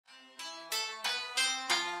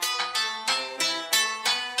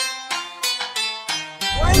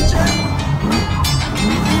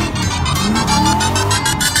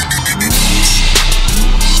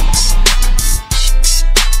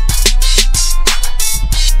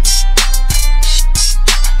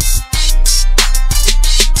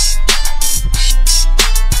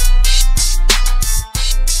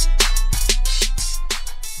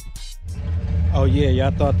Yeah,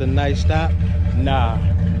 y'all thought the night stopped? Nah.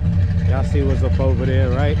 Y'all see what's up over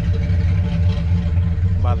there, right?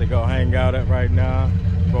 About to go hang out at right now.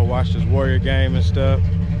 Go watch this Warrior game and stuff.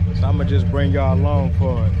 So I'm gonna just bring y'all along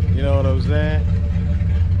for it. You know what I'm saying?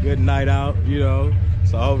 Good night out, you know.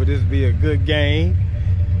 So I hope this be a good game.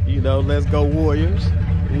 You know, let's go Warriors.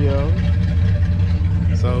 You know.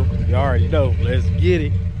 So you already know. Let's get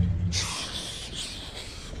it.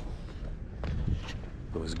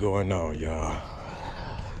 What's going on, y'all?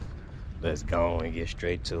 Let's go and get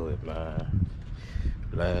straight to it, man.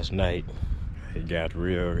 Last night it got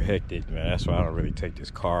real hectic, man. That's why I don't really take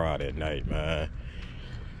this car out at night, man.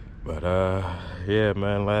 But yeah,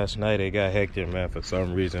 man, last night it got hectic, man. For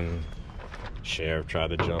some reason, sheriff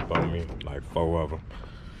tried to jump on me, like 4 of them.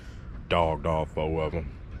 Dogged all 4 of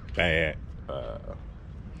them. Bad.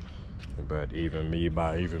 But even me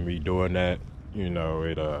doing that, you know,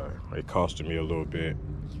 it costed me a little bit.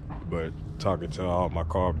 But talking to all my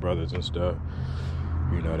car brothers and stuff,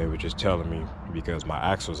 you know, they were just telling me, because my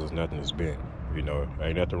axles is nothing is bent. You know,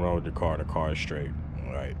 ain't nothing wrong with the car is straight,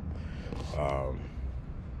 right?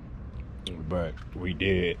 But I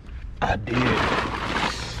did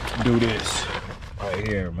do this right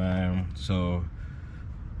here, man. So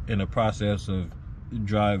in the process of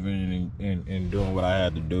driving and doing what I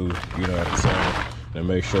had to do, you know what I'm saying, to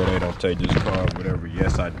make sure they don't take this car, whatever.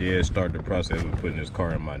 Yes, I did start the process of putting this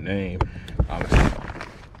car in my name. I was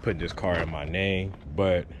putting this car in my name,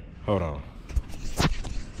 but hold on.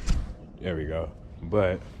 There we go.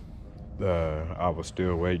 But I was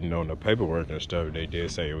still waiting on the paperwork and stuff. They did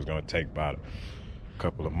say it was gonna take about a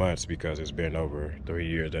couple of months because it's been over 3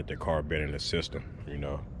 years that the car been in the system, you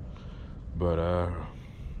know. But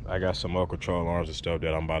I got some more control arms and stuff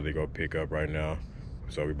that I'm about to go pick up right now.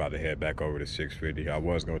 So we about to head back over to 650. I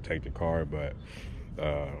was gonna take the car, but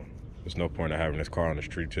there's no point in having this car on the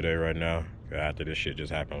street today right now after this shit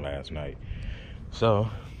just happened last night. So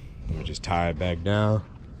let me just tie it back down,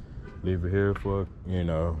 leave it here for, you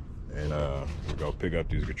know, and go pick up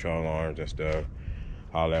these control arms and stuff,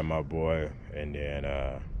 holler at my boy, and then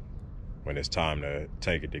when it's time to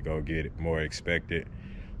take it to go get it more expected,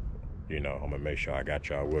 you know, I'm gonna make sure I got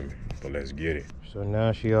y'all with me. But let's get it. So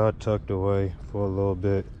now she all tucked away for a little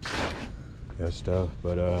bit and stuff,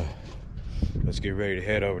 but let's get ready to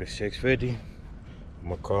head over to 650. I'm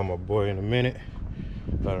gonna call my boy in a minute,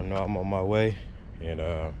 let him know I'm on my way, and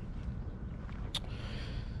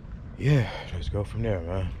yeah, let's go from there,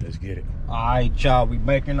 man. Let's get it. All right, y'all, we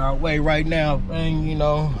making our way right now, man. You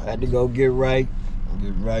know, had to go get right,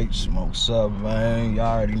 smoke some, man.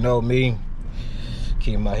 Y'all already know me.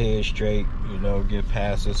 Keep my head straight, you know, get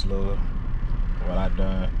past this little, what I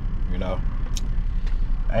done, you know.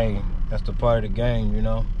 Hey, that's the part of the game, you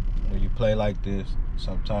know. When you play like this,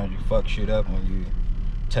 sometimes you fuck shit up when you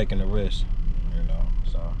taking the risk, you know,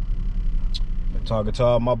 so. Been talking to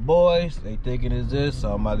all my boys, they thinking it's this,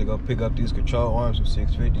 so I'm about to go pick up these control arms from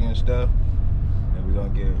 650 and stuff, and we're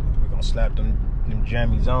gonna slap them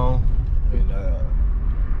jammies on and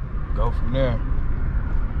go from there.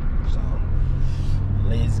 So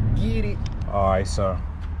let's get it. All right, so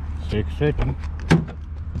 650.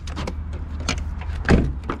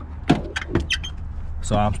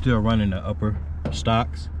 So I'm still running the upper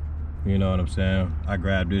stocks. You know what I'm saying? I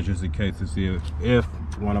grabbed this just in case to see if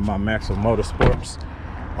one of my Maximum Motorsports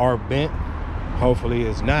are bent. Hopefully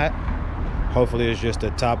it's not. Hopefully it's just the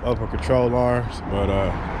top upper control arms. But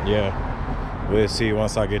yeah, we'll see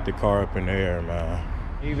once I get the car up in the air, man.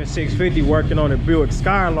 Even 650 working on the Buick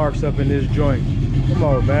Skylarks up in this joint. Come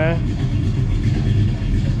on, man.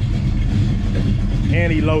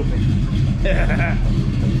 And he loafing.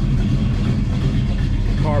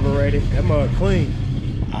 Carbureted. That mug clean.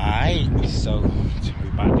 Alright, so we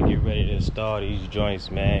about to get ready to install these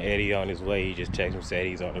joints, man. Eddie on his way. He just texted me, said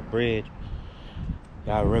he's on the bridge.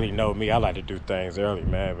 Y'all really know me. I like to do things early,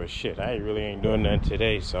 man. But shit, I really ain't doing nothing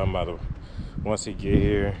today. So I'm about to, once he get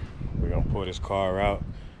here, we're gonna pull this car out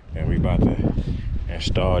and we about to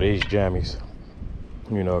install these jammies.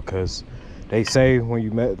 You know, cause they say when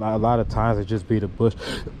you met, a lot of times it just be the bush.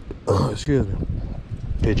 Excuse me.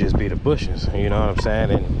 It just be the bushes, you know what I'm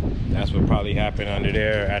saying? And that's what probably happened under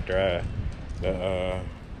there after the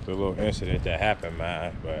little incident that happened,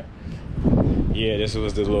 man. But yeah, this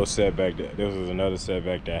was the little setback. This was another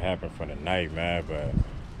setback that happened from the night, man. But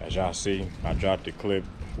as y'all see, I dropped the clip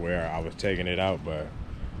where I was taking it out, but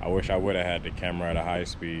I wish I would have had the camera at a high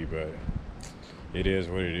speed, but it is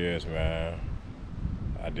what it is, man.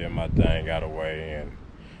 I did my thing, got away, and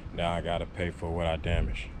now I gotta pay for what I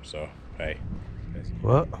damaged. So, hey.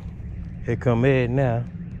 Well, here come Ed now.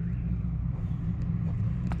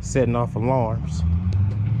 Setting off alarms.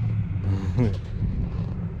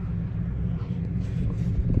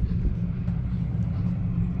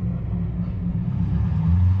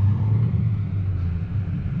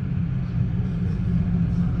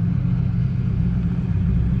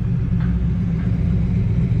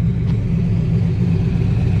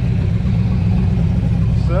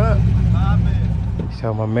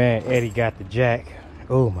 So my man Eddie got the jack.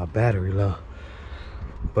 Oh, my battery low.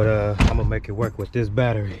 But I'm gonna make it work with this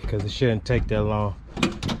battery because it shouldn't take that long.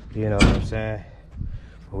 You know what I'm saying?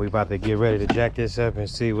 But we about to get ready to jack this up and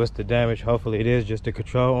see what's the damage. Hopefully it is just the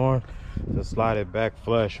control arm. So slide it back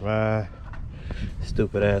flush, man.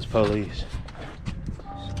 Stupid ass police.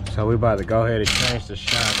 So we about to go ahead and change the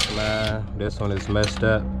shocks, man. This one is messed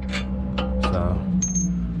up. So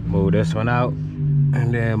move this one out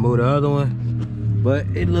and then move the other one. But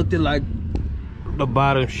it looked like the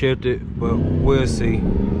bottom shifted, but we'll see.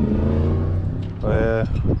 Well,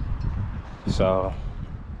 so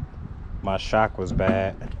my shock was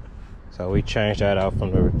bad. So we changed that out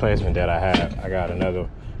from the replacement that I had. I got another,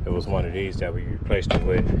 it was one of these that we replaced it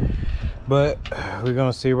with. But we're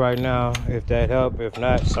gonna see right now if that helped. If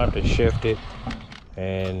not, something shifted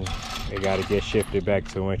and it gotta get shifted back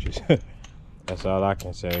 2 inches. That's all I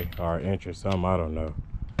can say, or an inch or something, I don't know.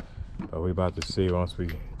 But we about to see once we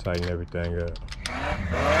tighten everything up.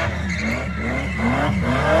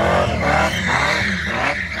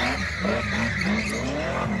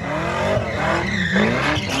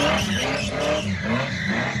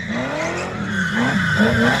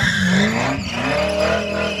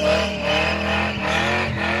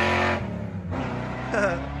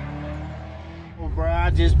 Well, bro, I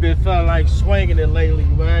just been feeling like swinging it lately,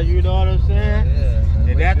 man. You know what I'm saying? Yeah.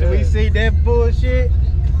 And after we see that bullshit,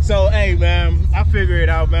 so hey, man, I figured it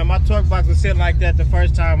out, man. My torque box was sitting like that the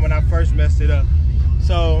first time when I first messed it up.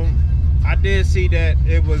 So I did see that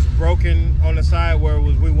it was broken on the side where it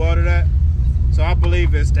was we watered at. So I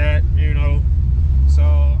believe it's that, you know.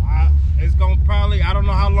 So it's gonna probably, I don't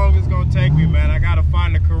know how long it's gonna take me, man. I gotta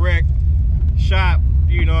find the correct shop,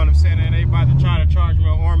 you know what I'm saying? And they about to try to charge me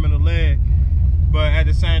an arm and a leg. But at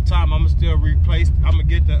the same time, I'm gonna still replace, I'm gonna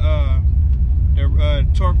get the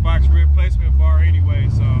torque box replacement bar anyway.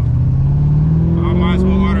 So I might as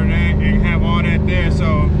well order that and have all that there.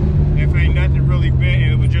 So if ain't nothing really bent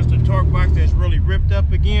and it was just a torque box that's really ripped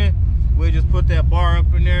up again, we'll just put that bar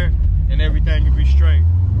up in there and everything will be straight.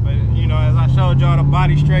 But you know, as I showed y'all, the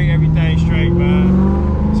body straight, everything straight,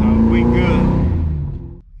 man. So we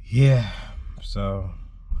good. Yeah. So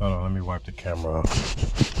hold on, let me wipe the camera off.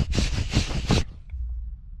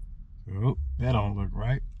 Oop, that don't look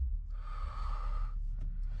right.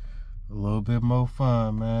 A little bit more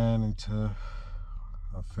fun, man, until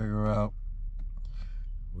I figure out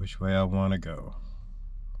which way I want to go.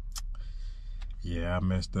 Yeah, I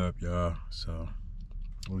messed up, y'all. So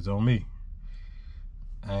it was on me.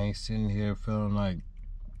 I ain't sitting here feeling like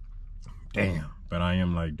damn, but I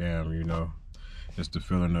am like damn, you know. It's the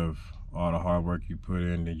feeling of all the hard work you put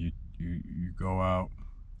in, and you go out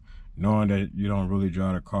knowing that you don't really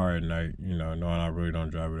drive the car at night, you know, knowing I really don't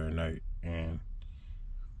drive it at night, and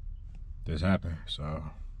this happened. So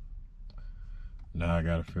now I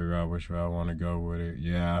gotta figure out which way I want to go with it.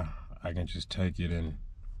 Yeah, I can just take it and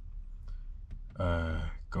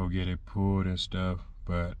go get it pulled and stuff,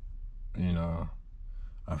 but you know,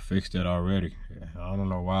 I fixed it already. I don't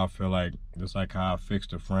know why I feel like it's like how I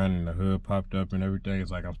fixed a friend and the hood popped up and everything.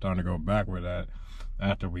 It's like I'm starting to go back with that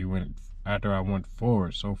after I went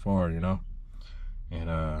forward so far, you know.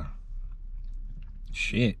 And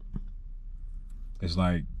shit, it's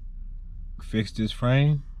like fix this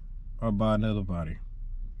frame or buy another body.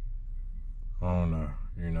 I don't know,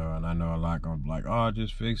 you know. And I know a lot gonna be like, oh,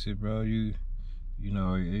 just fix it, bro. You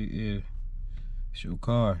know, it's your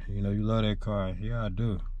car, you know, you love that car. Yeah, I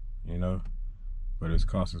do, you know, but it's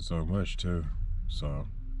costing so much too. So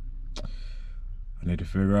I need to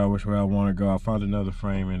figure out which way I want to go. I found another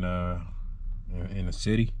frame in the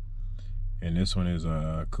city, and this one is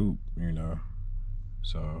a coupe, you know.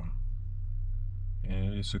 So,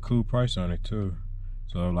 and it's a cool price on it too.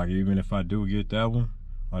 So like, even if I do get that one,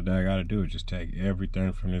 all that I gotta do is just take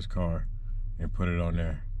everything from this car and put it on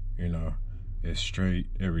there, you know. It's straight,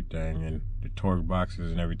 everything, and the torque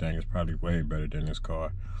boxes and everything is probably way better than this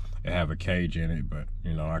car. It have a cage in it, but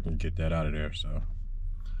you know, I can get that out of there. So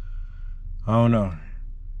I don't know.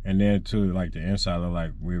 And then too, like the inside look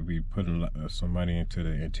like we'll be putting some money into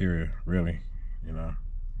the interior, really, you know.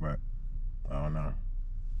 But I don't know.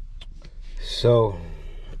 So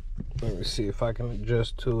let me see if I can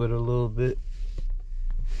adjust to it a little bit.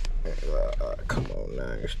 Come on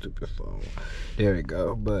now, you stupid phone. There we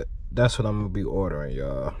go. But that's what I'm gonna be ordering,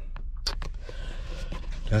 y'all.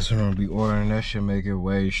 That's what I'm gonna be ordering. That should make it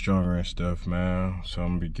way stronger and stuff, man. So I'm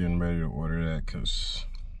gonna be getting ready to order that, because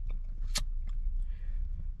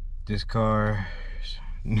this car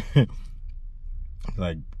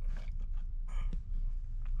like,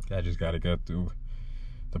 I just gotta go through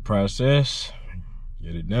the process,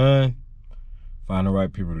 get it done, find the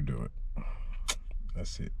right people to do it.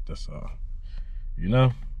 That's it. That's all. You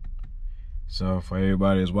know? So for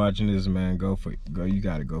everybody that's watching this, man, you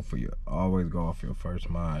gotta go for always go off your first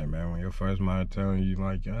mind, man. When your first mind telling you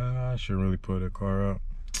like, I should really put a car up,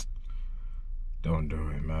 don't do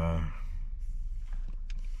it, man.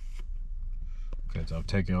 Cause I'm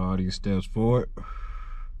taking all these steps forward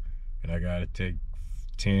and I gotta take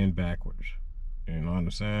 10 backwards. You know what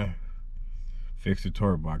I'm saying? Fix the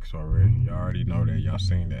torque box already. Y'all already know that. Y'all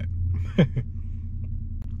seen that.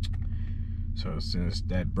 So since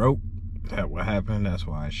that broke, that what happened, that's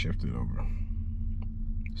why I shifted over.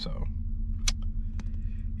 So,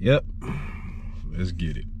 yep, let's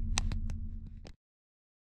get it.